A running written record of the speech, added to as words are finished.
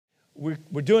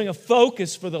we're doing a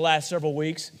focus for the last several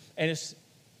weeks, and it's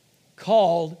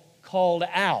called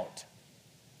out.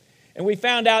 And we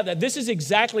found out that this is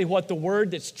exactly what the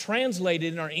word that's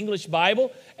translated in our English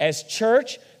Bible as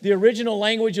church, the original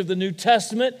language of the New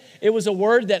Testament, it was a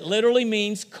word that literally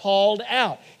means called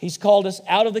out. He's called us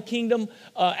out of the kingdom,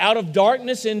 out of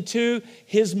darkness into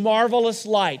His marvelous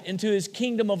light, into His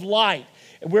kingdom of light.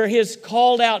 We're His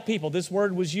called out people. This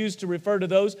word was used to refer to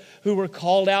those who were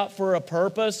called out for a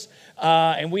purpose,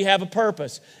 and we have a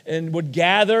purpose. And would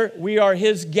gather, we are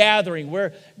His gathering.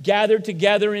 We're gathered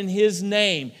together in His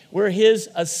name. We're His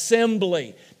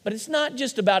assembly. But it's not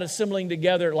just about assembling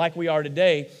together like we are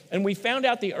today. And we found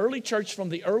out the early church from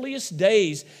the earliest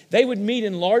days, they would meet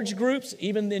in large groups,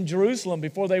 even in Jerusalem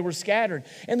before they were scattered.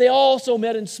 And they also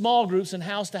met in small groups and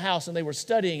house to house, and they were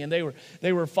studying, and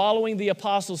they were following the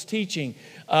apostles' teaching.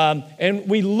 And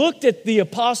we looked at the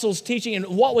apostles' teaching and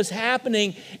what was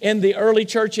happening in the early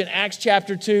church in Acts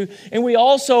chapter 2. And we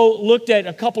also looked at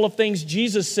a couple of things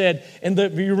Jesus said. And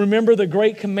you remember the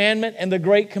Great Commandment and the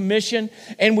Great Commission?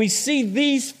 And we see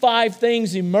these 5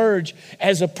 things emerge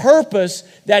as a purpose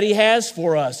that He has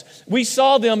for us. We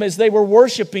saw them as they were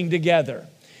worshiping together.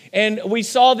 And we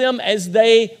saw them as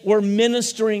they were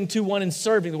ministering to one and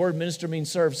serving. The word minister means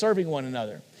serve, serving one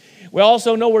another. We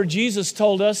also know where Jesus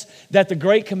told us that the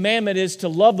great commandment is to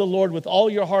love the Lord with all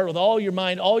your heart, with all your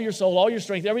mind, all your soul, all your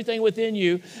strength, everything within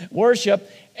you, worship,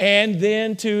 and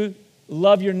then to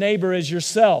love your neighbor as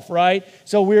yourself, right?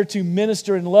 So we're to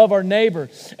minister and love our neighbor.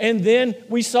 And then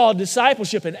we saw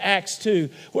discipleship in Acts 2,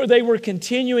 where they were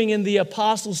continuing in the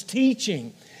apostles'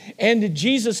 teaching. And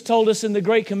Jesus told us in the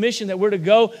Great Commission that we're to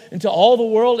go into all the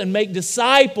world and make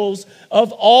disciples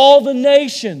of all the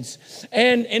nations.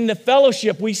 And in the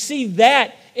fellowship, we see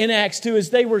that in Acts 2 as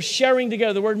they were sharing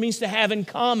together. The word means to have in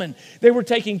common. They were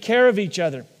taking care of each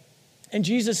other. And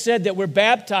Jesus said that we're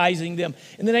baptizing them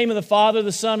in the name of the Father,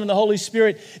 the Son, and the Holy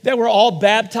Spirit, that we're all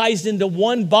baptized into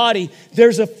one body.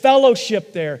 There's a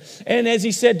fellowship there. And as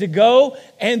He said to go,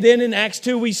 and then in Acts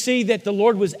 2, we see that the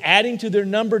Lord was adding to their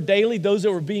number daily those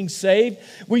that were being saved.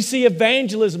 We see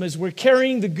evangelism as we're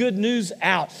carrying the good news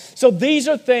out. So these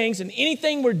are things, and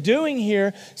anything we're doing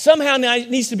here somehow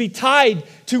needs to be tied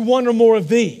to one or more of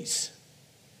these.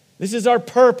 This is our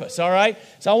purpose, all right?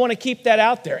 So I want to keep that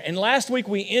out there. And last week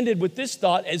we ended with this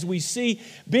thought as we see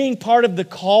being part of the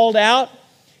called out.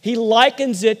 He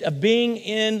likens it of being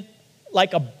in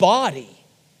like a body.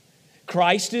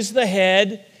 Christ is the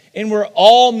head, and we're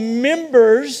all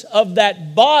members of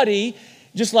that body.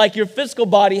 Just like your physical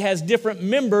body has different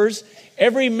members,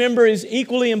 every member is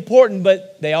equally important,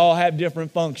 but they all have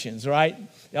different functions, right?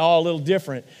 They're all a little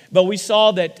different. But we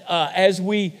saw that as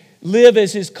we live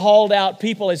as His called out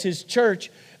people, as His church,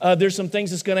 there's some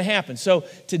things that's going to happen. So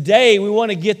today we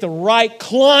want to get the right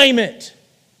climate.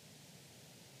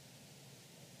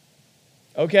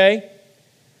 Okay?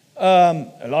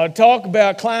 A lot of talk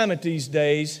about climate these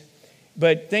days,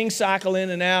 but things cycle in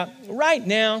and out. Right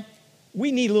now,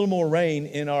 we need a little more rain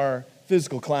in our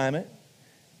physical climate.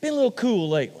 Been a little cool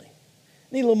lately.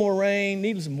 Need a little more rain,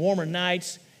 need some warmer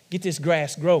nights, get this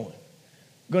grass growing.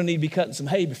 Going to need to be cutting some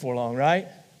hay before long, right?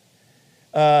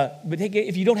 But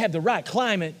if you don't have the right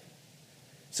climate,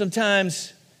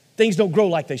 sometimes things don't grow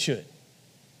like they should.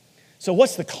 So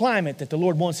what's the climate that the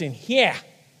Lord wants in here?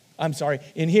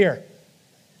 In here.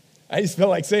 I just felt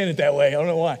like saying it that way. I don't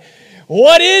know why.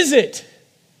 What is it?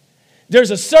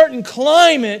 There's a certain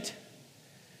climate,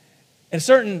 and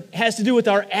certain has to do with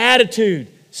our attitude,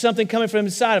 something coming from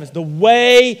inside of us, the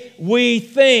way we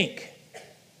think.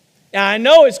 Now, I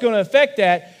know it's going to affect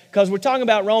that because we're talking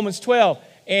about Romans 12.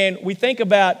 And we think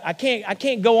about, I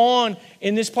can't go on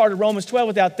in this part of Romans 12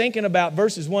 without thinking about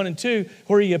verses 1 and 2,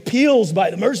 where he appeals by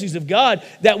the mercies of God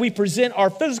that we present our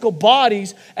physical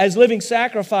bodies as living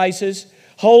sacrifices,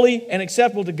 holy and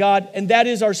acceptable to God, and that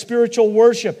is our spiritual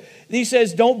worship. He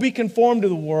says, don't be conformed to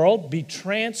the world, be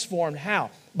transformed. How?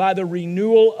 By the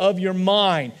renewal of your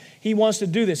mind. He wants to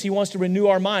do this. He wants to renew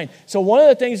our mind. So one of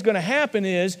the things going to happen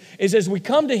is as we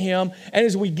come to Him and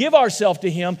as we give ourselves to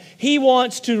Him, He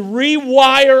wants to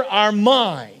rewire our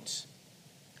minds,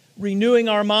 renewing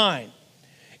our mind.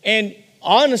 And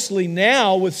honestly,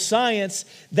 now with science,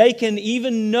 they can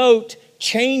even note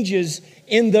changes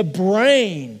in the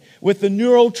brain with the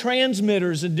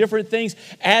neurotransmitters and different things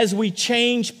as we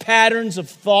change patterns of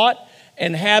thought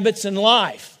and habits in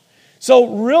life.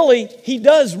 So really, He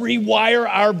does rewire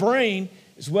our brain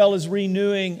as well as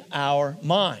renewing our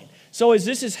mind. So as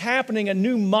this is happening, a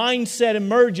new mindset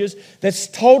emerges that's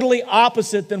totally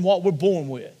opposite than what we're born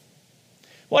with.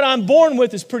 What I'm born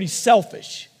with is pretty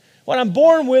selfish. What I'm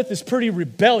born with is pretty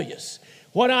rebellious.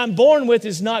 What I'm born with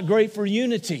is not great for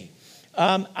unity.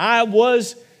 I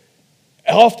was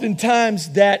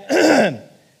oftentimes that,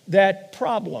 that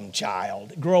problem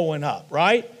child growing up,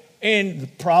 right? And the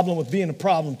problem with being a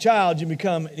problem child, you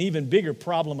become an even bigger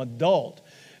problem adult.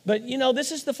 But,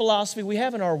 this is the philosophy we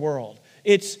have in our world.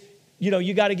 It's,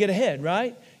 you got to get ahead,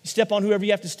 right? You step on whoever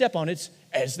you have to step on. It's,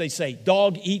 as they say,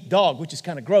 dog eat dog, which is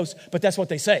kind of gross, but that's what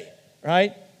they say,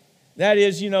 right? That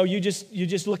is, you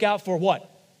just look out for what?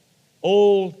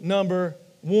 Old number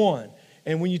one.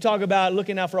 And when you talk about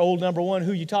looking out for old number one,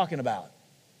 who are you talking about?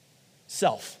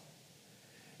 Self.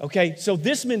 Okay, so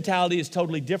this mentality is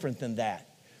totally different than that.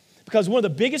 Because one of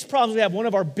the biggest problems we have, one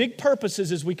of our big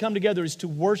purposes as we come together is to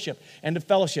worship and to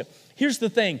fellowship. Here's the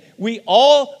thing. We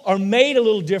all are made a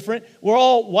little different. We're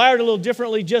all wired a little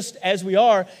differently just as we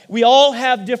are. We all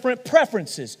have different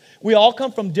preferences. We all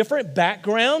come from different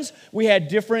backgrounds. We had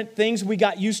different things we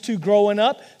got used to growing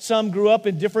up. Some grew up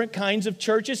in different kinds of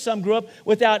churches. Some grew up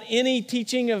without any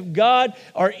teaching of God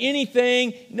or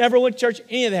anything, never went to church,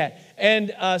 any of that.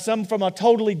 And some from a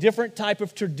totally different type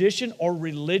of tradition or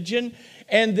religion.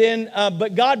 And then,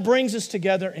 but God brings us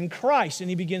together in Christ, and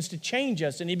He begins to change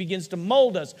us, and He begins to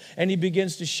mold us, and He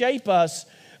begins to shape us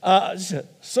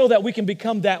so that we can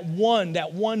become that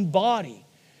one body.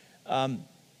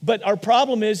 But our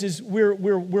problem is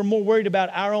we're more worried about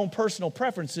our own personal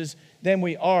preferences than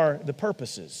we are the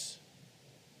purposes.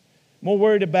 More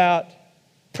worried about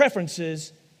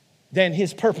preferences than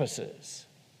His purposes.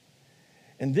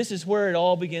 And this is where it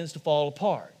all begins to fall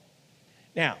apart.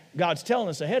 Now, God's telling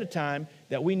us ahead of time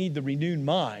that we need the renewed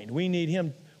mind. We need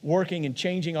Him working and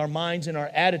changing our minds and our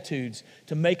attitudes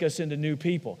to make us into new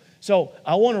people. So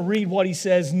I want to read what He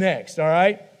says next, all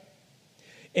right?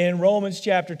 In Romans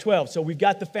chapter 12. So we've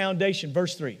got the foundation,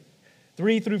 verse 3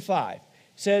 through 5. It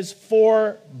says,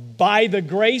 "For by the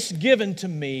grace given to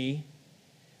me,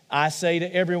 I say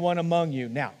to everyone among you."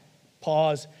 Now,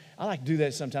 pause. I like to do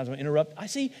that sometimes when I interrupt. I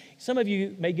see some of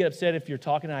you may get upset if you're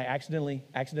talking and I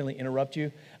accidentally interrupt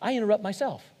you. I interrupt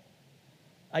myself.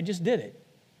 I just did it.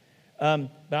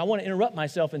 But I want to interrupt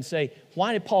myself and say,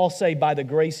 why did Paul say, by the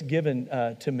grace given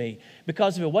to me?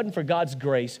 Because if it wasn't for God's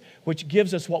grace, which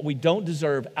gives us what we don't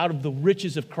deserve out of the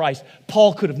riches of Christ,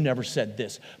 Paul could have never said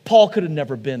this. Paul could have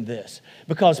never been this.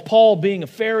 Because Paul, being a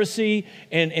Pharisee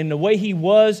and the way he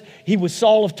was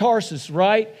Saul of Tarsus,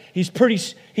 right?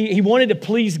 He wanted to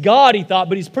please God, he thought,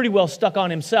 but he's pretty well stuck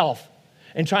on himself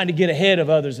and trying to get ahead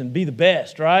of others and be the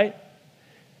best, right?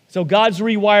 So God's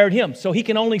rewired him. So He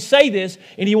can only say this,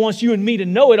 and He wants you and me to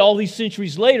know it all these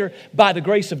centuries later by the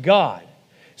grace of God.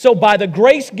 So by the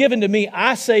grace given to me,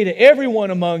 I say to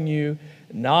everyone among you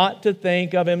not to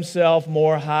think of himself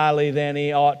more highly than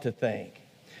he ought to think,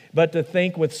 but to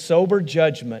think with sober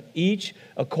judgment, each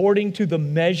according to the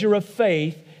measure of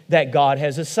faith that God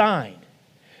has assigned.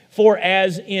 For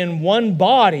as in one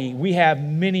body we have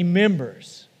many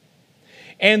members,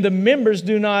 and the members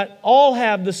do not all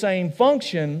have the same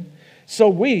function, so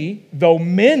we, though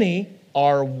many,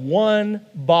 are one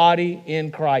body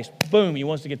in Christ. Boom, he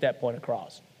wants to get that point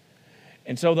across.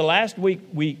 And so the last week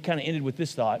we kind of ended with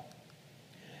this thought,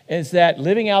 is that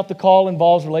living out the call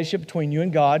involves relationship between you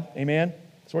and God. Amen?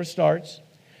 That's where it starts.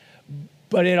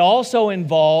 But it also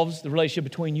involves the relationship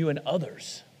between you and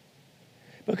others.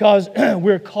 Because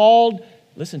we're called,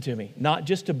 listen to me, not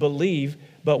just to believe,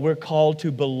 but we're called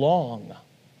to belong.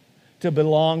 To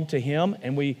belong to Him.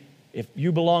 And if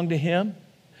you belong to Him,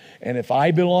 and if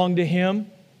I belong to Him,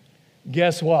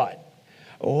 guess what?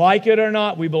 Like it or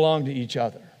not, we belong to each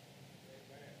other.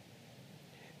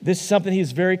 This is something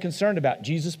He's very concerned about.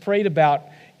 Jesus prayed about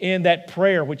in that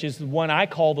prayer, which is the one I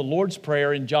call the Lord's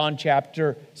Prayer in John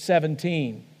chapter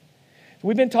 17.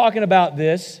 We've been talking about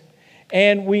this,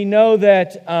 and we know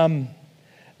that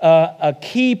a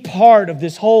key part of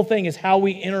this whole thing is how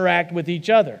we interact with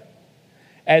each other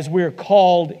as we're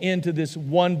called into this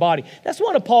one body. That's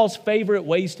one of Paul's favorite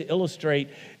ways to illustrate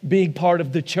being part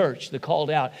of the church, the called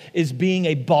out, is being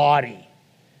a body.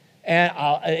 And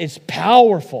it's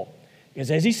powerful.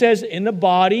 Because as he says, in the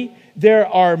body, there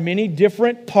are many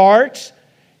different parts.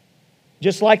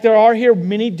 Just like there are here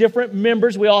many different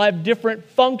members. We all have different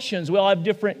functions. We all have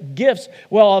different gifts.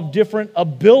 We all have different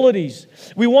abilities.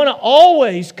 We want to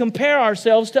always compare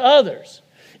ourselves to others.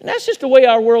 And that's just the way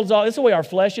our world's, that's the way our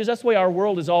flesh is. That's the way our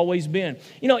world has always been.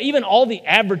 You know, even all the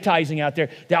advertising out there,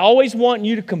 they always want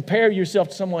you to compare yourself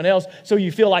to someone else so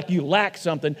you feel like you lack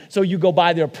something, so you go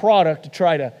buy their product to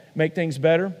try to make things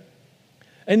better.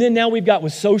 And then now we've got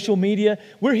with social media,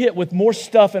 we're hit with more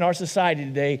stuff in our society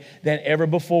today than ever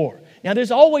before. Now, there's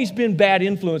always been bad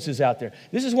influences out there.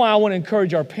 This is why I want to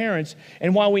encourage our parents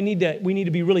and why we need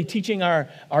to be really teaching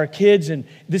our kids, and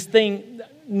this thing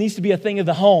needs to be a thing of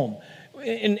the home.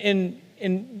 and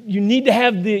you need to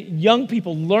have the young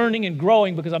people learning and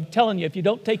growing, because I'm telling you, if you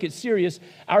don't take it serious,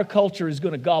 our culture is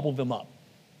going to gobble them up.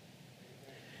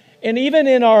 And even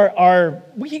in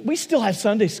we still have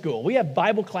Sunday school. We have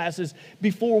Bible classes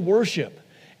before worship.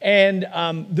 And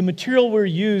the material we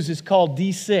use is called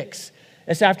D6.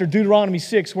 It's after Deuteronomy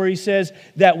 6, where he says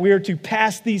that we're to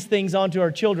pass these things on to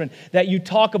our children, that you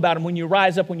talk about them when you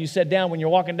rise up, when you sit down, when you're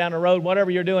walking down the road, whatever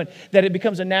you're doing, that it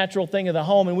becomes a natural thing of the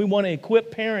home. And we want to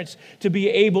equip parents to be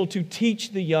able to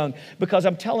teach the young, because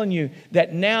I'm telling you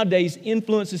that nowadays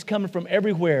influence is coming from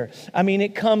everywhere. I mean,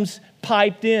 it comes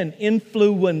piped in,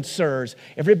 influencers.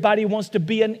 Everybody wants to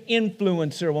be an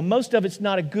influencer. Well, most of it's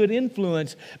not a good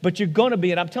influence, but you're going to be.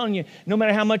 And I'm telling you, no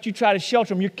matter how much you try to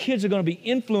shelter them, your kids are going to be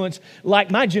influenced like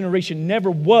my generation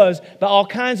never was by all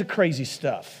kinds of crazy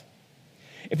stuff.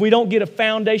 If we don't get a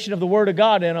foundation of the Word of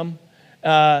God in them,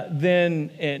 then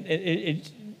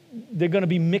they're going to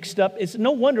be mixed up. It's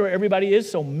no wonder everybody is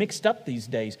so mixed up these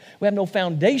days. We have no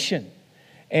foundation.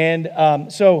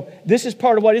 And so this is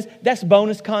part of what it is. That's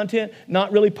bonus content,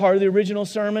 not really part of the original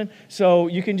sermon. So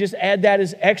you can just add that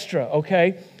as extra,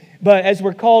 okay? But as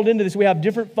we're called into this, we have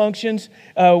different functions.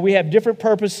 We have different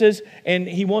purposes. And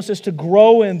he wants us to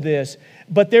grow in this.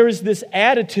 But there is this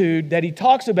attitude that he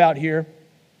talks about here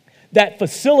that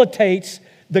facilitates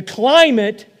the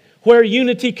climate where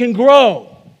unity can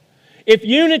grow. If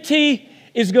unity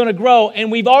is going to grow, and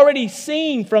we've already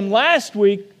seen from last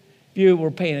week, if you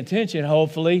were paying attention,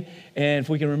 hopefully, and if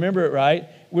we can remember it right,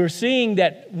 we're seeing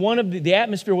that one of the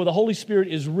atmosphere where the Holy Spirit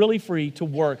is really free to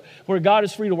work, where God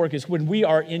is free to work, is when we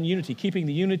are in unity, keeping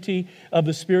the unity of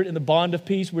the Spirit in the bond of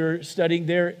peace. We're studying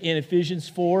there in Ephesians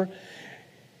 4.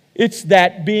 It's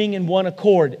that being in one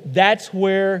accord. That's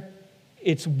where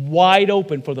it's wide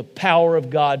open for the power of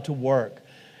God to work.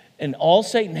 And all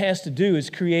Satan has to do is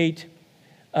create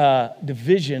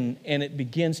division, and it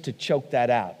begins to choke that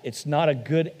out. It's not a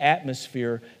good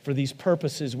atmosphere for these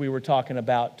purposes we were talking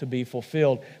about to be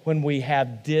fulfilled when we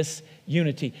have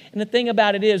disunity. And the thing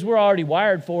about it is, we're already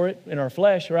wired for it in our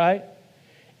flesh, right?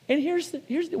 And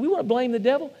we want to blame the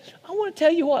devil. I want to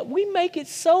tell you what, we make it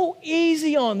so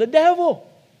easy on the devil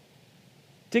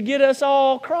to get us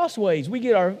all crossways. We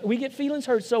get feelings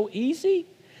hurt so easy,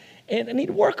 and I need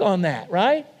to work on that,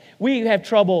 right? We have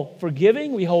trouble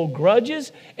forgiving. We hold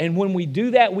grudges. And when we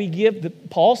do that,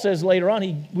 Paul says later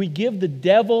on, we give the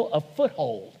devil a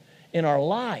foothold in our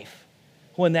life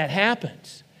when that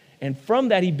happens. And from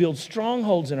that, he builds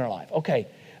strongholds in our life. Okay,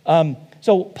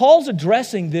 so Paul's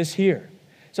addressing this here.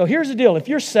 So here's the deal. If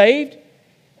you're saved,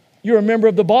 you're a member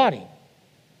of the body.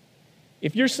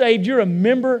 If you're saved, you're a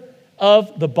member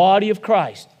of the body of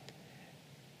Christ.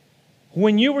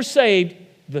 When you were saved,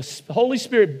 the Holy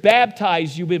Spirit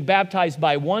baptized you, been baptized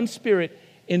by one Spirit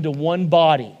into one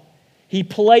body. He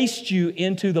placed you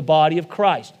into the body of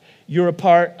Christ. You're a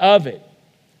part of it.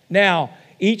 Now,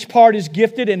 each part is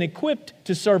gifted and equipped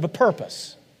to serve a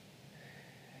purpose.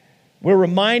 We're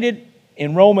reminded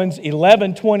in Romans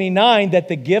 11:29 that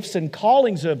the gifts and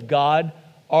callings of God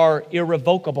are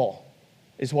irrevocable,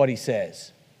 is what he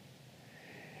says.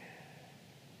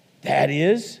 That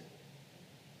is,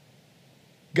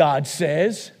 God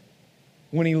says,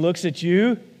 when he looks at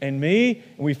you and me,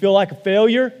 and we feel like a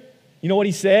failure, you know what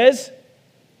he says?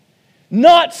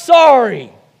 Not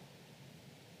sorry.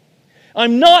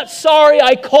 I'm not sorry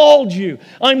I called you.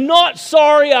 I'm not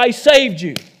sorry I saved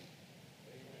you.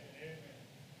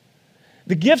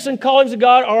 The gifts and callings of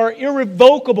God are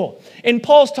irrevocable. And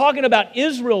Paul's talking about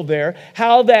Israel there,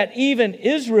 how that even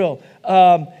Israel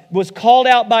was called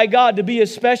out by God to be a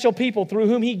special people through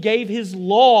whom he gave his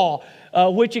law,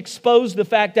 which exposed the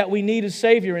fact that we need a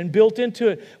Savior, and built into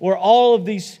it were all of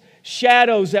these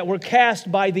shadows that were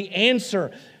cast by the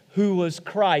answer, who was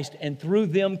Christ, and through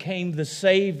them came the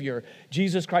Savior.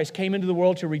 Jesus Christ came into the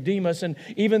world to redeem us, and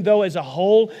even though as a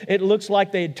whole it looks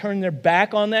like they had turned their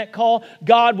back on that call,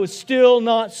 God was still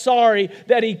not sorry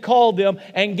that he called them.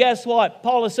 And guess what?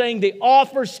 Paul is saying the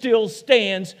offer still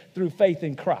stands through faith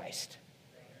in Christ,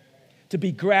 to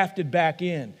be grafted back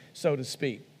in, so to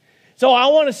speak. So I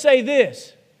want to say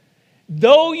this,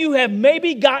 though you have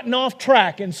maybe gotten off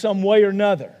track in some way or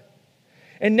another,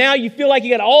 and now you feel like you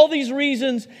got all these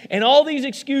reasons and all these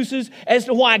excuses as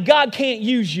to why God can't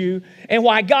use you, and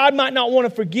why God might not want to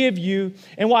forgive you,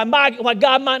 and why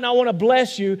God might not want to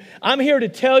bless you, I'm here to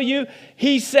tell you,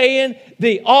 he's saying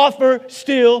the offer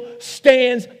still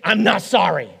stands. I'm not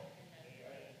sorry.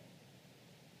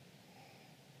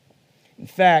 In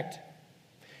fact,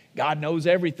 God knows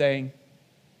everything.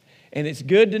 And it's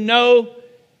good to know.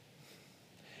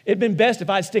 It'd been best if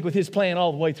I'd stick with his plan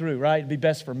all the way through, right? It'd be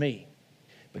best for me.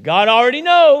 But God already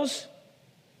knows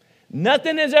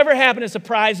Nothing has ever happened to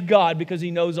surprise God because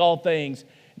He knows all things.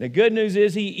 The good news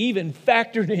is He even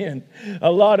factored in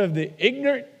a lot of the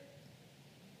ignorant.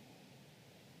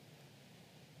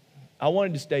 I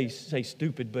wanted to say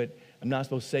stupid, but I'm not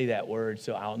supposed to say that word,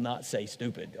 so I'll not say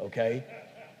stupid, okay?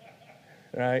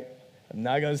 Right? I'm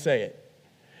not going to say it.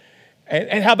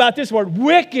 And how about this word?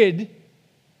 Wicked,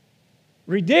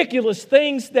 ridiculous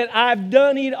things that I've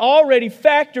done. He'd already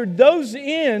factored those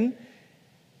in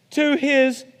to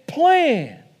His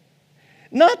plan.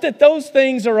 Not that those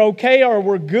things are okay or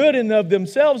were good in of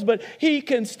themselves, but He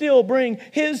can still bring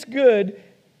His good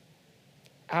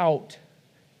out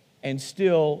and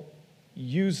still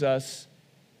use us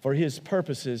for His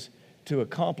purposes to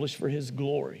accomplish for His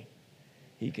glory.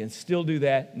 He can still do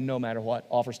that no matter what.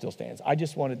 Offer still stands. I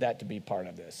just wanted that to be part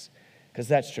of this because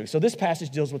that's true. So this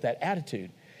passage deals with that attitude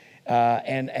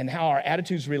and how our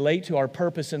attitudes relate to our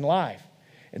purpose in life.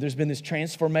 And there's been this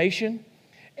transformation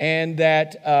and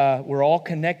that we're all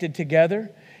connected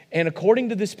together. And according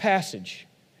to this passage,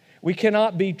 we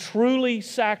cannot be truly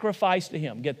sacrificed to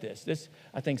Him. Get this. This,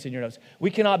 I think, is in your notes. We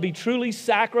cannot be truly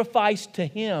sacrificed to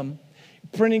Him,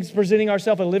 presenting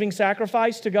ourselves a living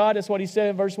sacrifice to God. That's what He said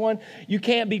in verse 1. You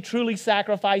can't be truly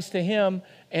sacrificed to Him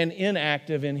and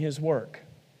inactive in His work.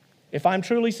 If I'm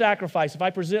truly sacrificed, if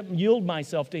I yield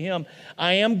myself to Him,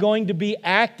 I am going to be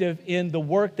active in the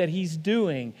work that He's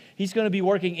doing. He's going to be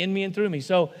working in me and through me.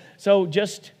 So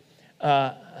just,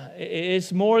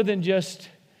 it's more than just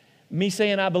me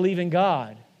saying I believe in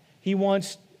God. He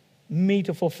wants me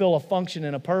to fulfill a function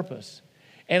and a purpose.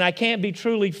 And I can't be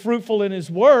truly fruitful in His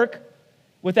work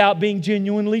without being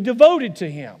genuinely devoted to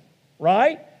Him.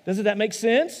 Right? Doesn't that make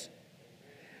sense?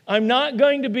 I'm not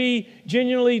going to be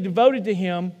genuinely devoted to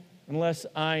Him unless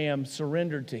I am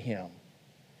surrendered to Him.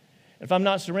 If I'm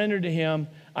not surrendered to Him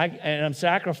and I'm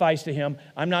sacrificed to Him,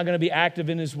 I'm not going to be active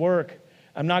in His work.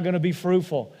 I'm not going to be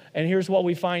fruitful. And here's what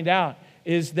we find out,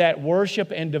 is that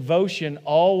worship and devotion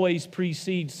always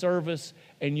precede service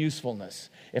and usefulness.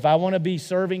 If I want to be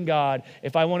serving God,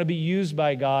 if I want to be used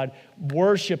by God,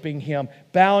 worshiping Him,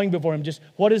 bowing before Him, just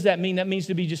what does that mean? That means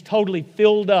to be just totally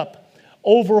filled up,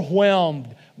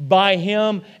 overwhelmed by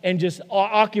Him and just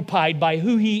occupied by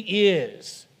who He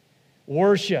is.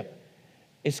 Worship.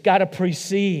 It's got to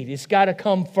precede. It's got to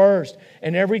come first.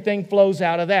 And everything flows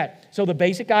out of that. So the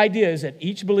basic idea is that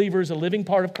each believer is a living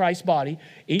part of Christ's body.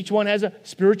 Each one has a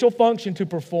spiritual function to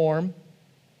perform.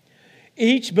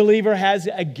 Each believer has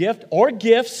a gift or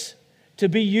gifts to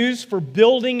be used for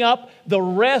building up the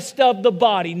rest of the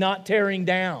body, not tearing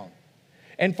down.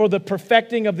 And for the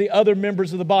perfecting of the other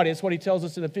members of the body. That's what he tells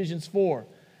us in Ephesians 4.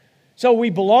 So we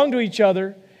belong to each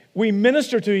other, we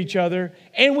minister to each other,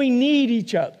 and we need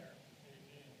each other.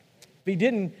 He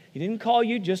didn't call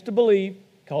you just to believe,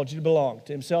 He called you to belong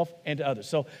to Himself and to others.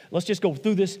 So let's just go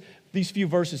through these few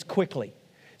verses quickly.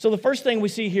 So the first thing we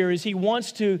see here is He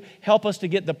wants to help us to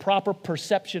get the proper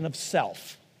perception of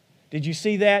self. Did you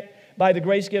see that? By the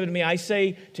grace given to me, I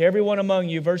say to everyone among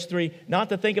you, verse 3, not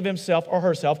to think of himself or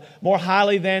herself more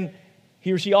highly than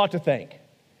he or she ought to think.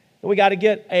 We got to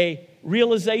get a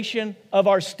realization of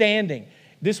our standing.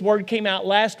 This word came out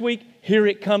last week. Here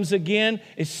it comes again.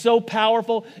 It's so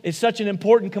powerful. It's such an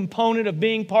important component of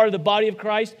being part of the body of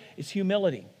Christ. It's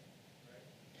humility.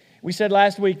 We said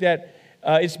last week that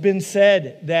it's been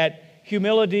said that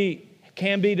humility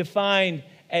can be defined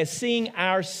as seeing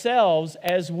ourselves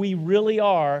as we really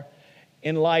are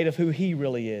in light of who He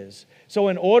really is. So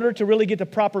in order to really get the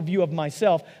proper view of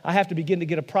myself, I have to begin to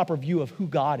get a proper view of who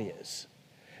God is.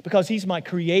 Because He's my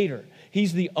creator.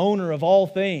 He's the owner of all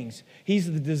things.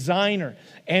 He's the designer.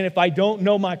 And if I don't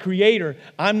know my creator,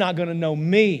 I'm not going to know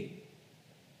me.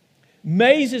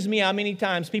 Amazes me how many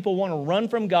times people want to run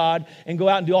from God and go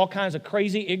out and do all kinds of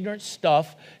crazy, ignorant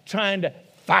stuff trying to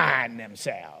find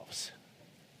themselves.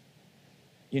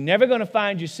 You're never going to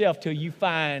find yourself till you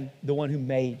find the one who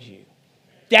made you.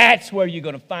 That's where you're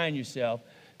going to find yourself.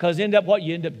 Because what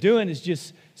you end up doing is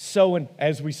just sowing,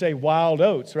 as we say, wild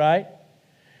oats, right?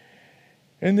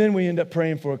 And then we end up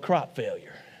praying for a crop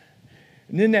failure.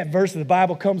 And then that verse of the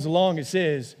Bible comes along and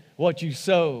says, what you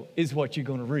sow is what you're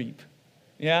going to reap.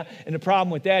 Yeah? And the problem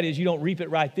with that is you don't reap it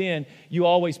right then. You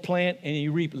always plant and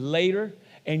you reap later,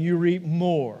 and you reap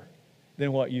more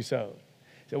than what you sowed.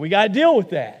 So we got to deal with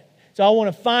that. So I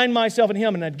want to find myself in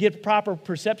Him, and to get proper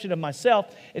perception of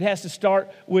myself, it has to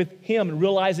start with Him and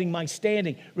realizing my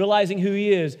standing, realizing who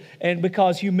He is. And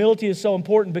because humility is so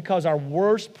important, because our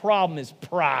worst problem is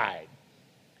pride.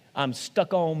 I'm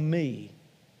stuck on me.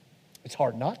 It's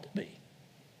hard not to be,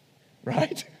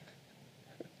 right?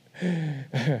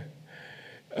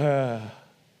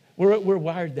 We're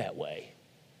wired that way.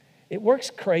 It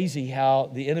works crazy how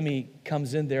the enemy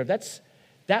comes in there.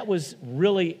 That was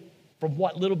really, from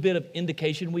what little bit of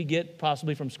indication we get,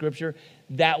 possibly from Scripture,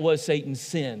 that was Satan's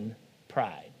sin,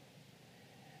 pride.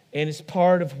 And it's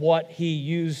part of what he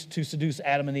used to seduce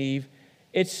Adam and Eve.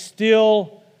 It's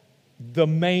still the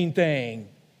main thing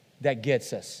that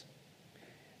gets us.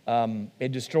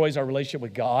 It destroys our relationship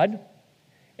with God,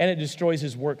 and it destroys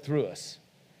his work through us.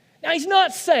 Now, he's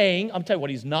not saying, I'll tell you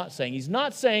what he's not saying. He's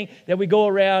not saying that we go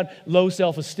around low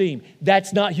self-esteem.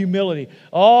 That's not humility.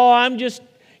 Oh, I'm just,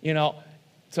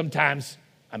 sometimes,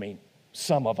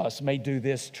 some of us may do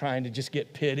this trying to just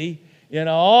get pity.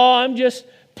 Oh, I'm just,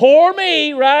 poor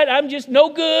me, right? I'm just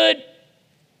no good.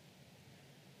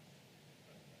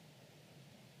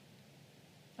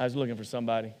 I was looking for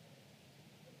somebody.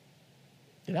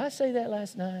 Did I say that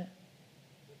last night?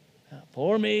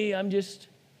 Poor me, I'm just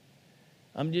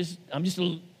what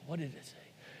did it say?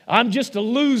 I'm just a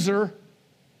loser.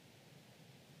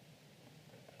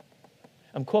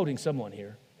 I'm quoting someone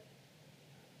here.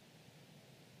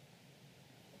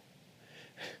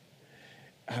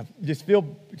 I just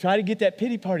try to get that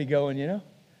pity party going,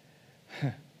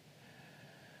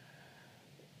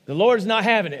 The Lord's not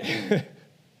having it.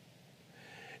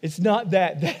 It's not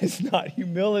that. That is not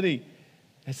humility.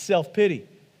 That's self-pity.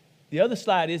 The other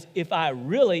slide is, if I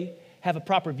really have a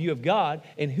proper view of God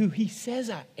and who he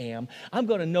says I am, I'm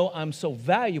going to know I'm so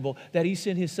valuable that he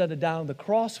sent his son to die on the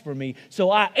cross for me, so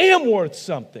I am worth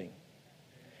something.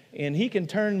 And he can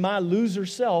turn my loser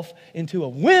self into a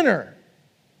winner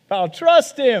if I'll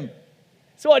trust him.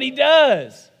 That's what he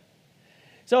does.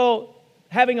 So,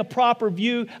 having a proper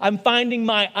view, I'm finding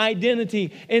my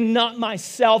identity in not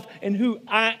myself and who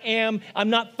I am. I'm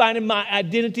not finding my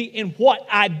identity in what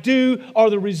I do or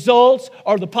the results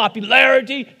or the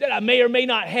popularity that I may or may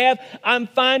not have. I'm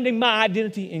finding my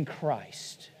identity in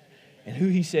Christ and who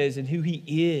he says and who he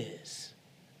is.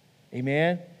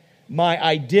 Amen? My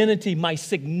identity, my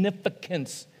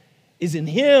significance is in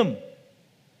him.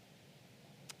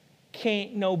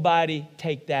 Can't nobody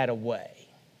take that away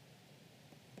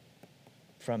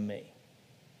from me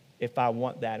if I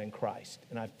want that in Christ,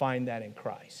 and I find that in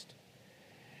Christ.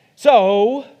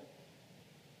 So,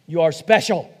 you are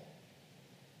special.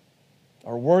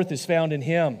 Our worth is found in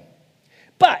him.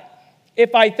 But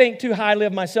if I think too highly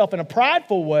of myself in a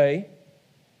prideful way,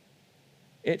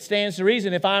 it stands to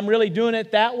reason if I'm really doing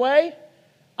it that way,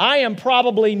 I am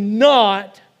probably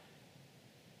not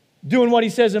doing what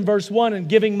he says in verse 1 and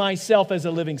giving myself as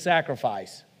a living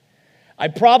sacrifice. I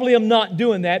probably am not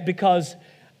doing that because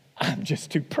I'm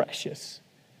just too precious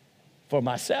for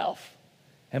myself.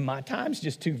 And my time's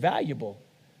just too valuable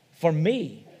for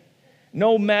me.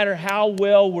 No matter how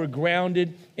well we're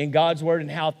grounded in God's Word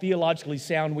and how theologically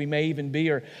sound we may even be,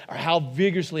 or how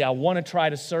vigorously I want to try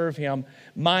to serve him,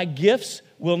 my gifts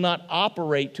will not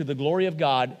operate to the glory of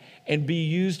God and be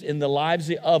used in the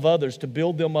lives of others to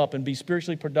build them up and be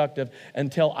spiritually productive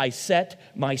until I set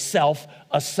myself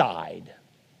aside.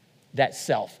 That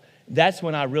self. That's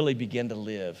when I really begin to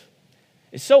live.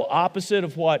 It's so opposite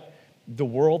of what the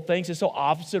world thinks. It's so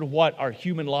opposite of what our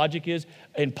human logic is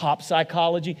in pop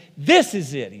psychology. This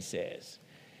is it, he says.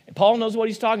 And Paul knows what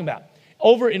he's talking about.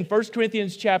 Over in 1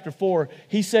 Corinthians chapter 4,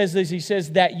 he says this. He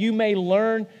says that you may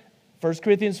learn, 1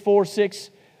 Corinthians 4, 6,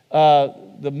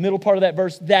 the middle part of that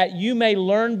verse, that you may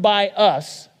learn by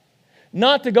us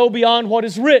not to go beyond what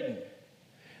is written,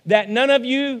 that none of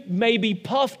you may be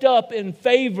puffed up in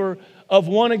favor of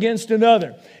one against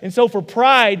another. And so for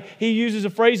pride, he uses a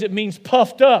phrase that means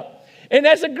puffed up. And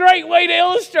that's a great way to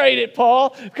illustrate it,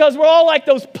 Paul, because we're all like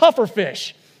those puffer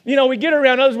fish. We get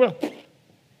around others, we're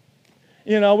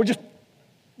just,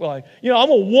 I'm going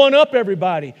to one up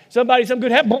everybody. Some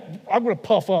good happen, I'm going to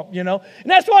puff up, And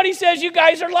that's what he says you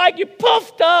guys are like. You're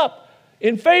puffed up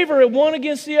in favor of one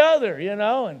against the other,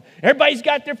 And everybody's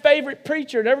got their favorite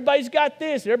preacher, and everybody's got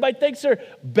this. And everybody thinks they're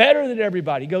better than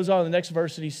everybody. He goes on in the next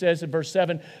verse, and he says in verse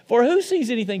 7, for who sees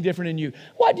anything different in you?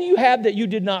 What do you have that you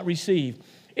did not receive?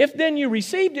 If then you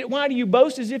received it, why do you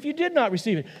boast as if you did not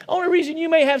receive it? The only reason you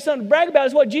may have something to brag about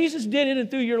is what Jesus did in and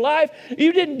through your life.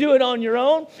 You didn't do it on your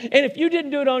own. And if you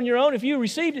didn't do it on your own, if you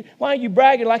received it, why are you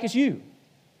bragging like it's you?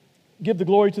 Give the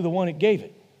glory to the one that gave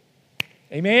it.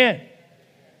 Amen.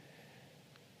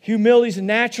 Humility is a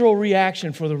natural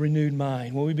reaction for the renewed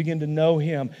mind. When we begin to know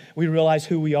him, we realize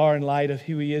who we are in light of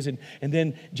who he is. And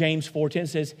then James 4:10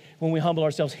 says, when we humble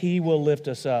ourselves, he will lift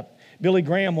us up. Billy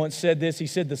Graham once said this. He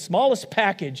said, the smallest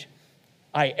package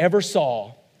I ever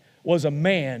saw was a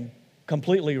man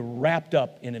completely wrapped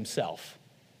up in himself.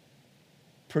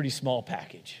 Pretty small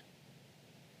package.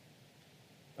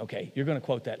 Okay, you're going to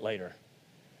quote that later.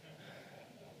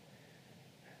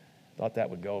 Thought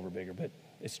that would go over bigger, but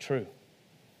it's true.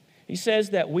 He says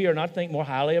that we are not to think more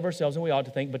highly of ourselves than we ought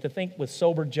to think, but to think with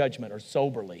sober judgment or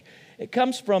soberly.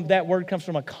 That word comes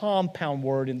from a compound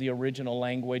word in the original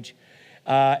language,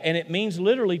 and it means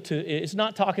literally it's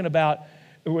not talking about,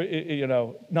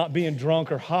 not being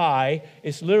drunk or high.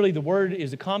 It's literally, the word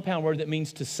is a compound word that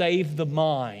means to save the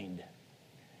mind.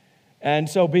 And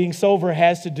so being sober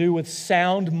has to do with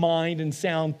sound mind and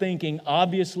sound thinking.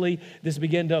 Obviously, this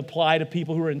began to apply to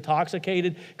people who are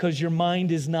intoxicated because your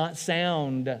mind is not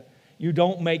sound. You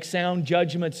don't make sound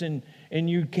judgments, and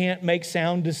you can't make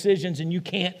sound decisions, and you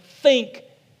can't think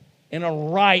in a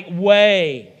right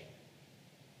way.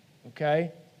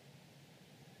 Okay?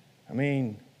 I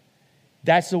mean,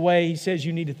 that's the way he says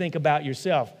you need to think about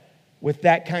yourself, with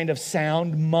that kind of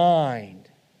sound mind.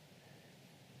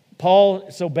 Paul,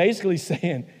 so basically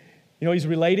saying, he's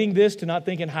relating this to not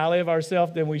thinking highly of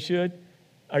ourselves than we should.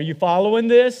 Are you following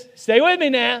this? Stay with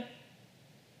me now.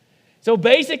 So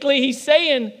basically he's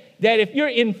saying that if you're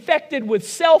infected with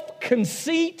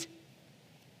self-conceit,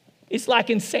 it's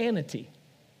like insanity.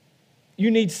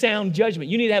 You need sound judgment.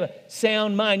 You need to have a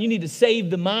sound mind. You need to save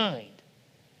the mind.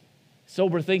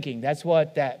 Sober thinking, that's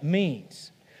what that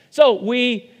means. So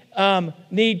we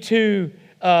need to,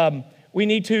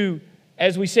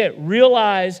 as we said,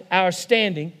 realize our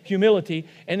standing, humility.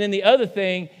 And then the other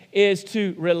thing is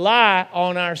to rely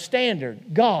on our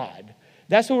standard, God.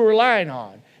 That's what we're relying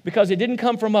on, because it didn't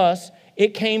come from us,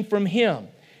 it came from Him.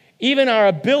 Even our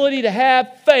ability to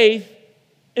have faith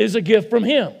is a gift from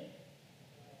Him.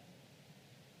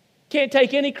 Can't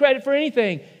take any credit for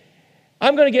anything.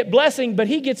 I'm going to get blessing, but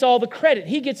He gets all the credit.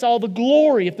 He gets all the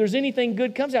glory if there's anything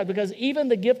good comes out, because even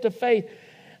the gift of faith,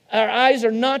 our eyes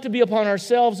are not to be upon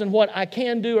ourselves and what I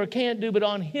can do or can't do, but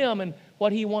on Him and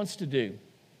what He wants to do.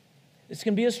 This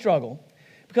can be a struggle,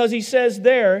 because he says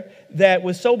there that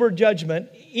with sober judgment,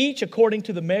 each according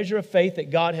to the measure of faith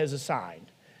that God has assigned.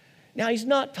 Now, he's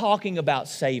not talking about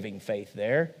saving faith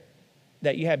there,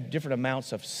 that you have different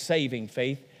amounts of saving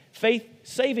faith.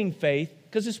 Saving faith,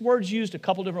 because this word's used a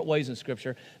couple different ways in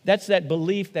Scripture. That's that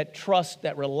belief, that trust,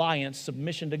 that reliance,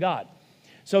 submission to God.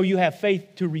 So you have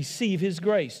faith to receive His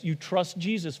grace. You trust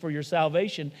Jesus for your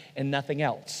salvation and nothing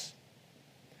else.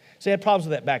 So they had problems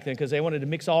with that back then because they wanted to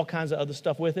mix all kinds of other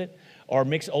stuff with it, or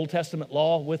mix Old Testament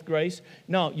law with grace.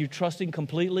 No, you're trusting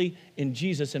completely in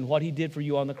Jesus and what He did for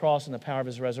you on the cross and the power of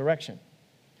His resurrection.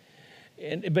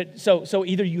 So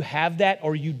either you have that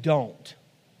or you don't.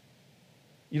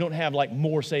 You don't have like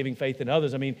more saving faith than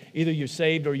others. I mean, either you're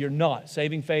saved or you're not.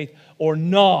 Saving faith or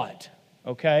not.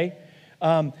 Okay?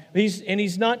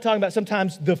 He's not talking about,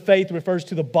 sometimes the faith refers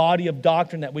to the body of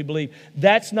doctrine that we believe.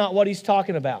 That's not what he's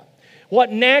talking about. What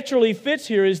naturally fits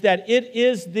here is that it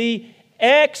is the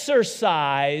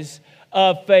exercise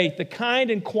of faith, the kind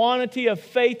and quantity of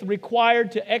faith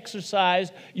required to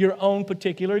exercise your own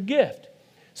particular gift.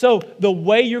 So the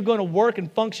way you're going to work and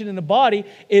function in the body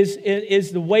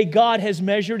is the way God has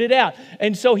measured it out.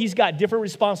 And so He's got different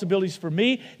responsibilities for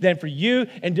me than for you,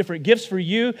 and different gifts for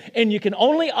you. And you can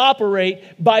only operate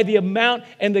by the amount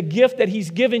and the gift that He's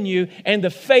given you and the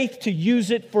faith to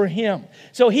use it for Him.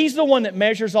 So He's the one that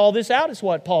measures all this out, is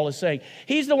what Paul is saying.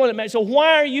 He's the one that measures. So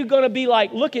why are you going to be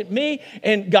like, look at me?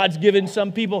 And God's given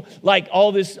some people like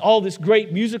all this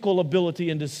great musical ability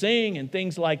and to sing and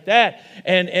things like that.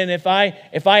 And if I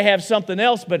have something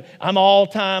else, but I'm all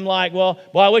time like, well,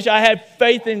 I wish I had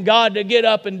faith in God to get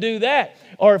up and do that.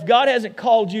 Or if God hasn't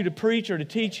called you to preach or to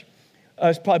teach,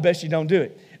 it's probably best you don't do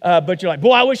it. But you're like,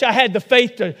 I wish I had the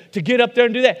faith to get up there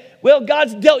and do that. Well,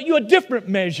 God's dealt you a different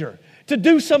measure to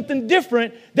do something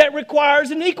different that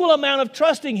requires an equal amount of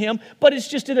trusting Him, but it's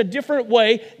just in a different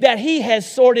way that He has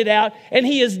sorted out and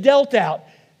He has dealt out.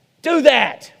 Do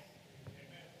that.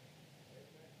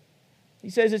 He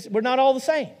says we're not all the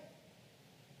same.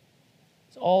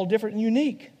 It's all different and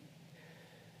unique.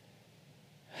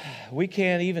 We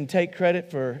can't even take credit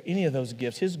for any of those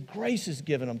gifts. His grace has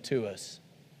given them to us.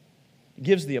 He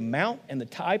gives the amount and the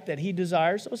type that He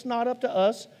desires, so it's not up to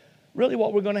us really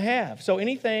what we're going to have. So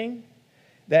anything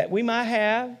that we might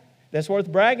have that's worth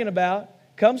bragging about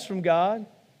comes from God,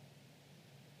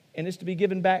 and it's to be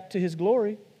given back to His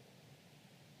glory.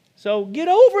 So get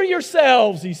over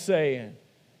yourselves, he's saying.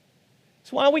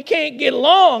 That's why we can't get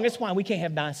along. That's why we can't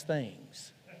have nice things.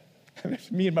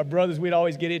 Me and my brothers, we'd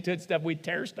always get into it and stuff. We'd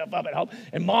tear stuff up at home.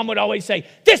 And Mom would always say,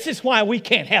 this is why we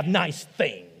can't have nice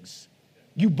things.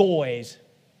 You boys.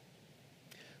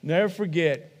 Never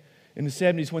forget in the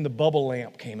 70s when the bubble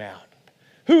lamp came out.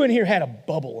 Who in here had a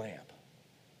bubble lamp?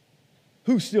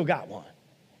 Who still got one?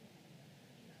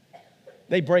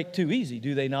 They break too easy,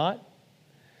 do they not?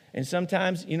 And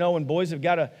sometimes, when boys have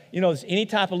got any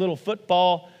type of little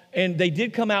football, and they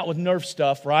did come out with Nerf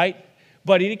stuff, right?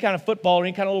 But any kind of football or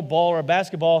any kind of little ball or a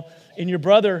basketball, and your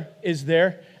brother is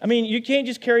there. I mean, you can't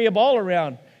just carry a ball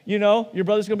around. Your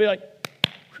brother's going to be like,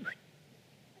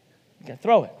 you got to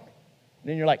throw it. And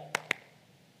then you're like,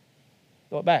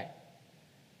 throw it back.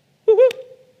 Woo-hoo.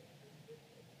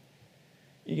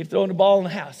 You get throwing the ball in the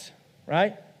house,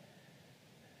 right?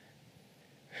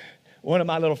 One of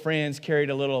my little friends carried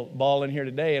a little ball in here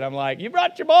today, and I'm like, you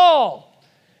brought your ball.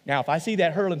 Now, if I see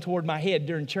that hurling toward my head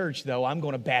during church, though, I'm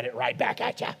going to bat it right back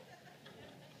at you.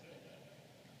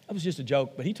 That was just a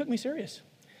joke, but he took me serious.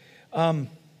 I'll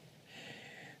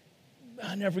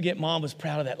never forget, Mom was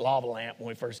proud of that lava lamp when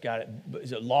we first got it.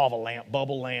 It's a lava lamp,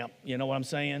 bubble lamp. You know what I'm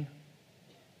saying?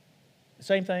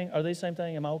 Same thing? Are they the same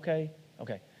thing? Am I okay?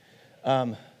 Okay.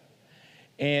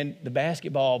 And the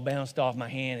basketball bounced off my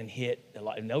hand and hit,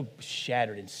 and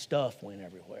shattered and stuff went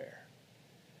everywhere.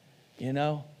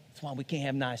 That's why we can't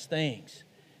have nice things.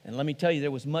 And let me tell you,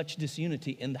 there was much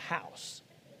disunity in the house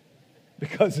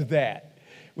because of that.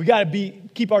 We got to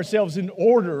keep ourselves in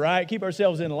order, right? Keep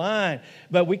ourselves in line.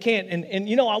 But we can't,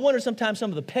 and I wonder sometimes some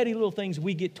of the petty little things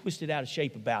we get twisted out of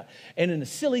shape about. And in the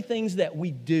silly things that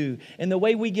we do. And the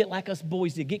way we get, like us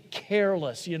boys, to get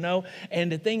careless, and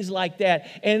the things like that.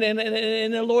 And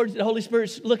the Holy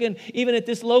Spirit's looking even at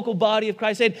this local body of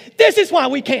Christ saying, this is why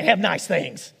we can't have nice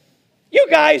things. You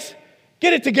guys,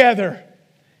 get it together.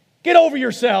 Get over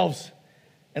yourselves.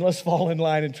 And let's fall in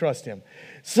line and trust Him.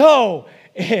 So,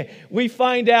 we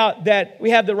find out that we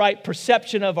have the right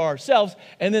perception of ourselves.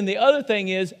 And then the other thing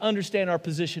is understand our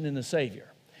position in the Savior.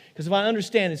 Because if I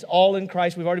understand it's all in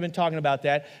Christ, we've already been talking about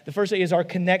that. The first thing is our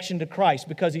connection to Christ,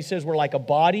 because He says we're like a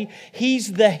body.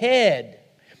 He's the head.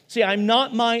 See, I'm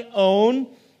not my own.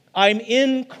 I'm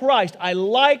in Christ. I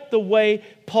like the way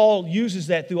Paul uses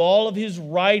that through all of his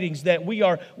writings, that we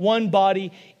are one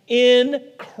body in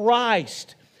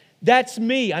Christ. That's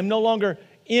me. I'm no longer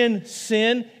in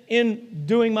sin, in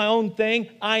doing my own thing.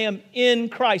 I am in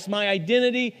Christ. My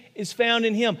identity is found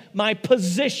in Him. My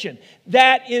position,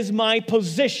 that is my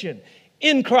position,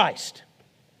 in Christ.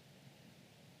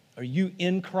 Are you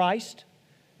in Christ?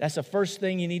 That's the first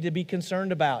thing you need to be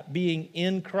concerned about, being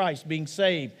in Christ, being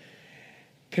saved,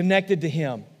 connected to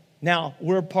Him. Now,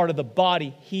 we're part of the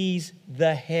body. He's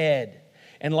the head.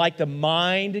 And like the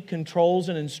mind controls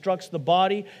and instructs the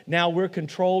body, now we're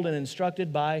controlled and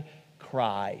instructed by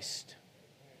Christ.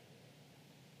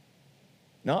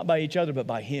 Not by each other, but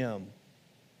by Him.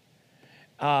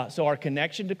 So our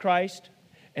connection to Christ,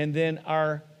 and then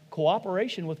our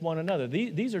cooperation with one another.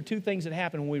 These are two things that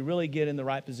happen when we really get in the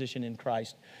right position in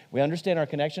Christ. We understand our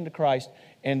connection to Christ,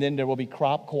 and then there will be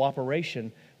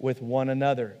cooperation with one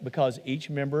another, because each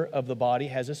member of the body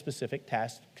has a specific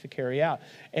task to carry out.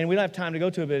 And we don't have time to go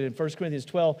to it, but in 1 Corinthians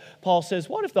 12, Paul says,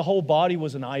 what if the whole body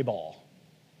was an eyeball?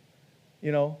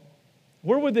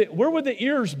 Where would the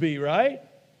ears be, right?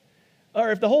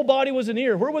 Or if the whole body was an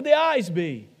ear, where would the eyes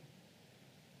be?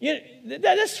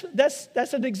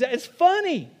 That's an example. It's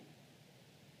funny.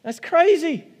 That's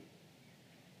crazy.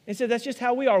 He said that's just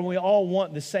how we are. We all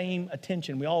want the same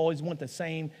attention. We always want the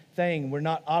same thing. We're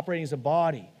not operating as a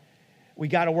body. We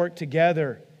got to work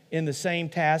together in the same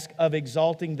task of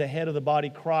exalting the head of the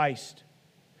body, Christ.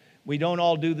 We don't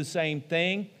all do the same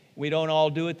thing. We don't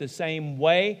all do it the same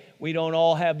way. We don't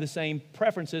all have the same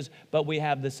preferences, but we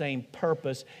have the same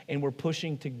purpose, and we're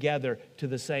pushing together to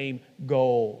the same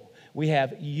goal. We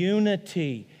have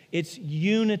unity. It's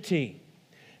unity,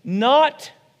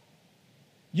 not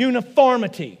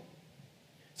uniformity.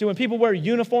 See, when people wear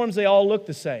uniforms, they all look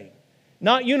the same.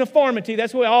 Not uniformity,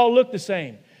 that's why we all look the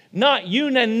same. Not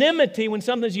unanimity, when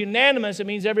something's unanimous, it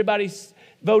means everybody's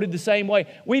voted the same way.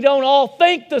 We don't all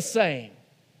think the same.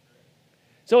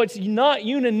 So it's not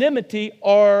unanimity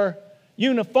or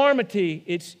uniformity,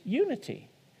 it's unity.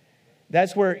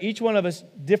 That's where each one of us,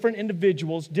 different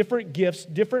individuals, different gifts,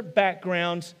 different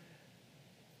backgrounds,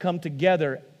 come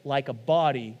together like a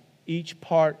body, each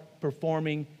part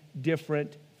performing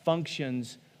different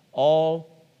functions,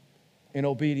 all in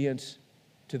obedience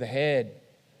to the head.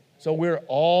 So we're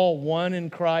all one in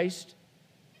Christ.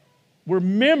 We're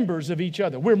members of each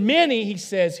other. We're many, he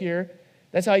says here.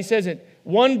 That's how he says it.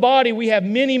 One body, we have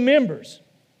many members.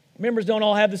 Members don't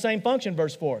all have the same function,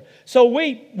 verse 4. So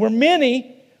we're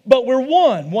many, but we're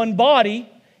one body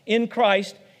in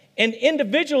Christ. And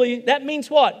individually, that means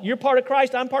what? You're part of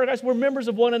Christ, I'm part of Christ, we're members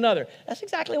of one another. That's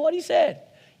exactly what he said.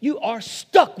 You are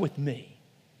stuck with me,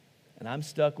 and I'm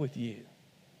stuck with you.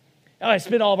 I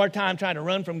spend all of our time trying to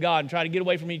run from God and try to get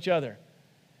away from each other.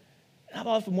 And I've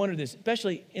often wondered this,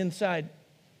 especially inside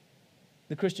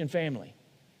the Christian family.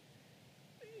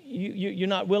 you're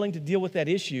not willing to deal with that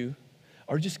issue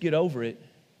or just get over it,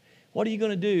 what are you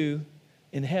going to do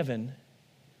in heaven?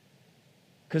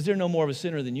 Because they're no more of a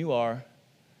sinner than you are,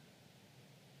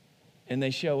 and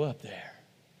they show up there.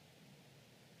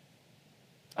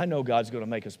 I know God's going to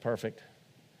make us perfect,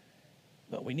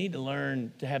 but we need to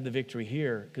learn to have the victory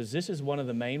here, because this is one of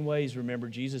the main ways, remember,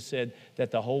 Jesus said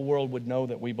that the whole world would know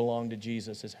that we belong to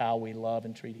Jesus is how we love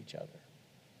and treat each other.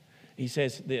 He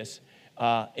says this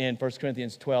in 1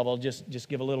 Corinthians 12. I'll just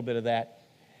give a little bit of that.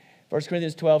 1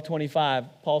 Corinthians 12:25,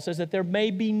 Paul says that there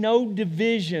may be no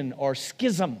division or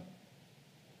schism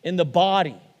in the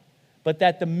body, but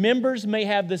that the members may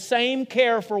have the same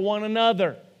care for one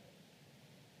another.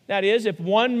 That is, if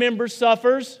one member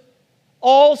suffers,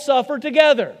 all suffer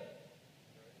together.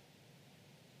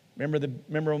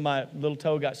 Remember when my little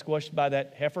toe got squished by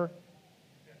that heifer?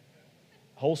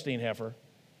 Holstein heifer.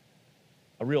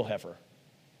 A real heifer.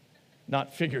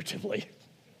 Not figuratively.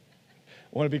 I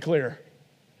want to be clear.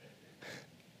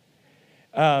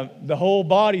 The whole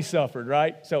body suffered,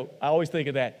 right? So I always think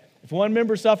of that. If one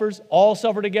member suffers, all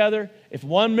suffer together. If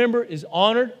one member is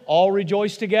honored, all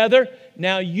rejoice together.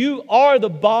 Now you are the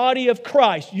body of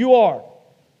Christ. You are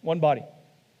one body.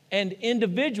 And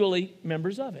individually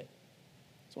members of it.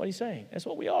 That's what he's saying. That's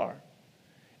what we are.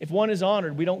 If one is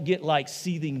honored, we don't get like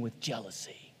seething with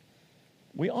jealousy.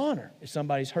 We honor. If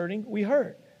somebody's hurting, we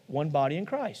hurt. One body in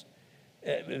Christ.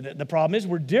 The problem is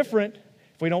we're different.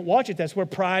 If we don't watch it, that's where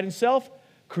pride and self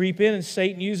creep in, and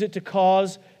Satan uses it to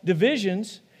cause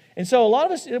divisions. And so a lot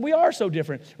of us, we are so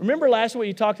different. Remember last week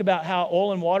you talked about how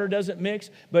oil and water doesn't mix,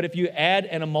 but if you add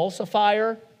an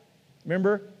emulsifier,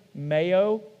 remember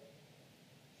mayo,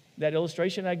 that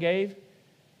illustration I gave,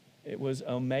 it was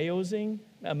amazing.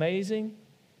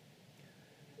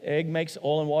 Egg makes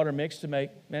oil and water mix to make,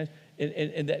 and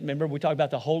that, remember we talked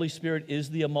about the Holy Spirit is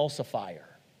the emulsifier.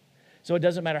 So it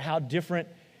doesn't matter how different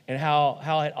and how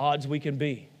at odds we can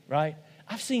be, right?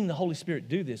 I've seen the Holy Spirit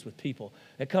do this with people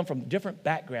that come from different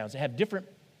backgrounds, that have different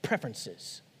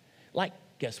preferences. Like,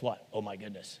 guess what? Oh my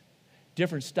goodness.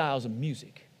 Different styles of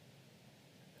music.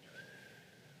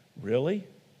 Really?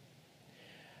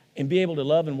 And be able to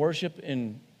love and worship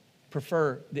and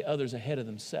prefer the others ahead of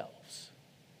themselves.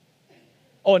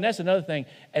 Oh, and that's another thing.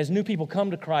 As new people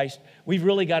come to Christ, we've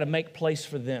really got to make place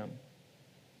for them.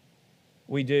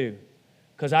 We do.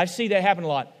 Because I see that happen a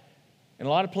lot. In a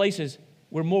lot of places,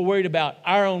 we're more worried about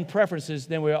our own preferences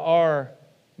than we are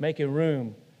making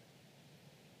room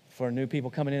for new people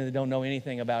coming in that don't know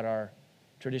anything about our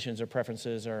traditions or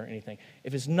preferences or anything.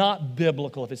 If it's not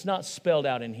biblical, if it's not spelled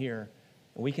out in here,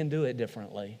 we can do it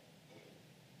differently.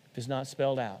 If it's not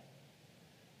spelled out.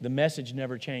 The message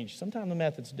never changed. Sometimes the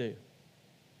methods do.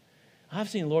 I've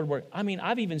seen the Lord work.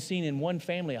 I've even seen in one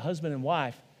family, a husband and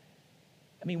wife,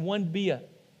 one be a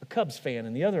Cubs fan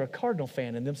and the other a Cardinal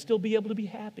fan, and them still be able to be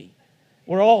happy.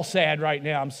 We're all sad right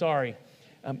now, I'm sorry.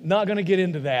 I'm not going to get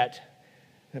into that.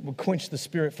 That will quench the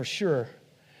spirit for sure.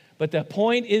 But the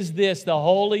point is this, the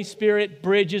Holy Spirit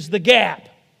bridges the gap.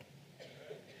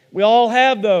 We all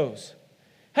have those.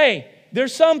 Hey,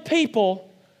 there's some people,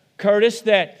 Curtis,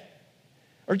 that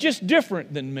are just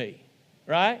different than me,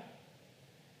 right?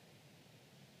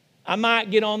 I might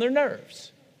get on their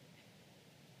nerves.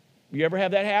 You ever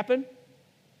have that happen?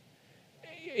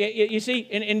 You see,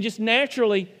 and just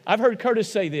naturally, I've heard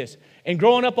Curtis say this, and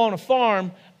growing up on a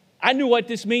farm, I knew what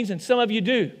this means, and some of you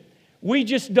do. We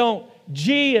just don't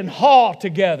gee and haw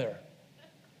together,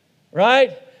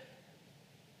 right?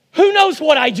 Who knows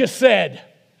what I just said?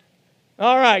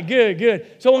 All right, good.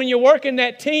 So when you're working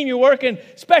that team, you're working,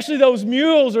 especially those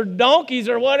mules or donkeys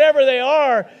or whatever they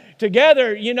are,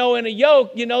 together, in a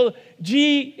yoke,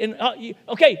 G and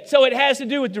okay, so it has to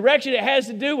do with direction. It has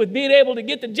to do with being able to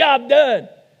get the job done.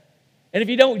 And if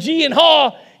you don't G and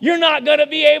haw, you're not going to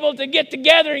be able to get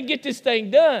together and get this thing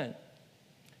done.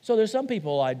 So there's some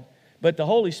people but the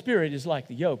Holy Spirit is like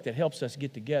the yoke that helps us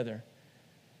get together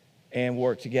and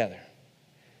work together.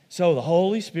 So the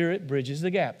Holy Spirit bridges the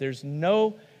gap. There's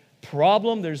no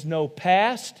problem. There's no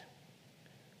past.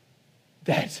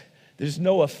 There's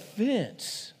no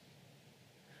offense.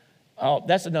 Oh,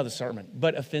 that's another sermon.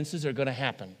 But offenses are going to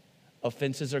happen.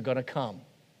 Offenses are going to come.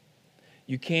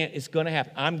 You can't, it's going to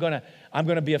happen. I'm going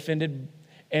to be offended,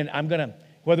 and I'm going to,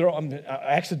 whether I'm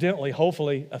accidentally,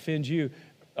 hopefully, offend you,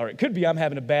 or it could be I'm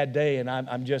having a bad day and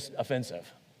I'm just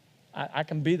offensive. I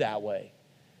can be that way.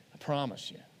 I promise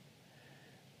you.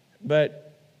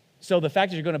 But, so the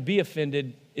fact that you're going to be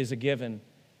offended is a given.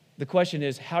 The question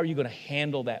is, how are you going to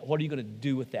handle that? What are you going to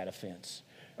do with that offense?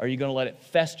 Are you going to let it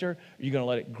fester? Are you going to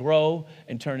let it grow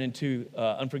and turn into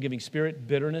unforgiving spirit,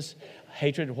 bitterness,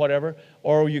 hatred, whatever?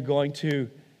 Or are you going to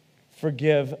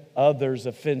forgive others'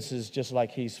 offenses just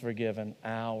like He's forgiven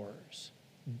ours.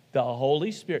 The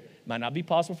Holy Spirit, might not be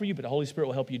possible for you, but the Holy Spirit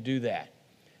will help you do that.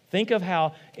 Think of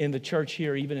how in the church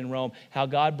here, even in Rome, how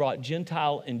God brought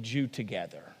Gentile and Jew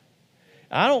together.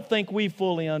 I don't think we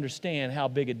fully understand how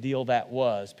big a deal that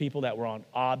was. People that were on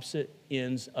opposite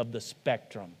ends of the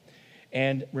spectrum.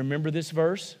 And remember this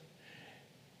verse?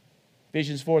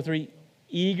 Ephesians 4:3,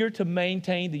 eager to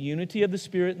maintain the unity of the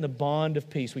Spirit and the bond of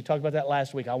peace. We talked about that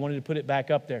last week. I wanted to put it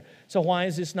back up there. So why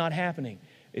is this not happening?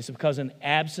 It's because an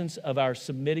absence of our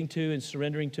submitting to and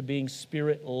surrendering to being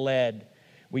Spirit-led.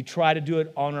 We try to do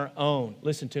it on our own.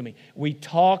 Listen to me. We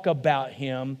talk about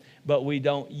Him, but we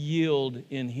don't yield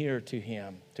in here to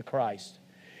Him, to Christ.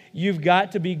 You've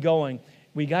got to be going.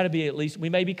 We got to be at least, we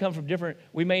may come from different,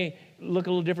 we may look a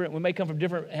little different, we may come from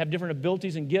different, have different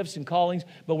abilities and gifts and callings,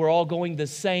 but we're all going the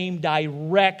same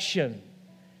direction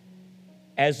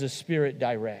as the Spirit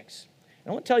directs.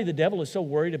 And I want to tell you, the devil is so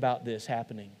worried about this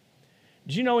happening.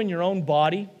 Did you know in your own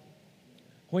body,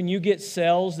 when you get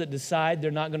cells that decide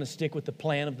they're not going to stick with the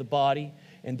plan of the body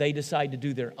and they decide to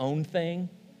do their own thing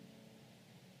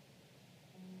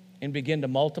and begin to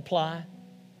multiply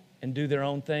and do their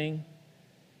own thing,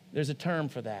 there's a term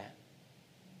for that.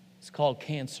 It's called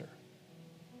cancer.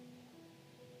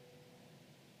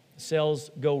 The cells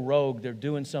go rogue. They're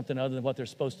doing something other than what they're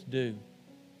supposed to do.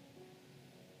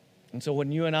 And so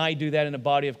when you and I do that in the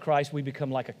body of Christ, we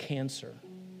become like a cancer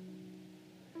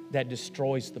that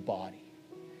destroys the body.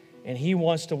 And He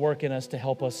wants to work in us to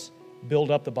help us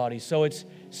build up the body. So it's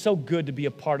so good to be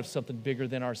a part of something bigger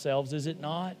than ourselves, is it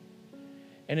not?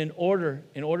 And in order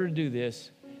to do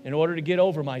this, in order to get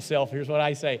over myself, here's what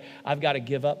I say, I've got to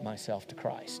give up myself to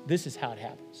Christ. This is how it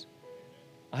happens.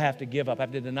 I have to give up. I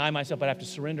have to deny myself, but I have to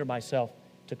surrender myself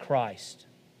to Christ.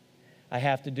 I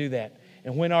have to do that.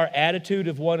 And when our attitude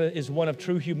is one of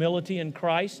true humility in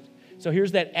Christ, so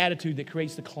here's that attitude that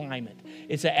creates the climate.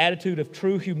 It's an attitude of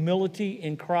true humility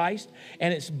in Christ,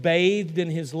 and it's bathed in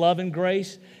His love and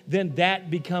grace. Then that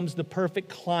becomes the perfect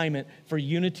climate for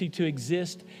unity to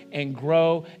exist and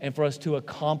grow and for us to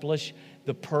accomplish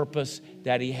the purpose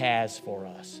that He has for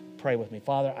us. Pray with me.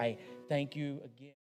 Father, I thank You again.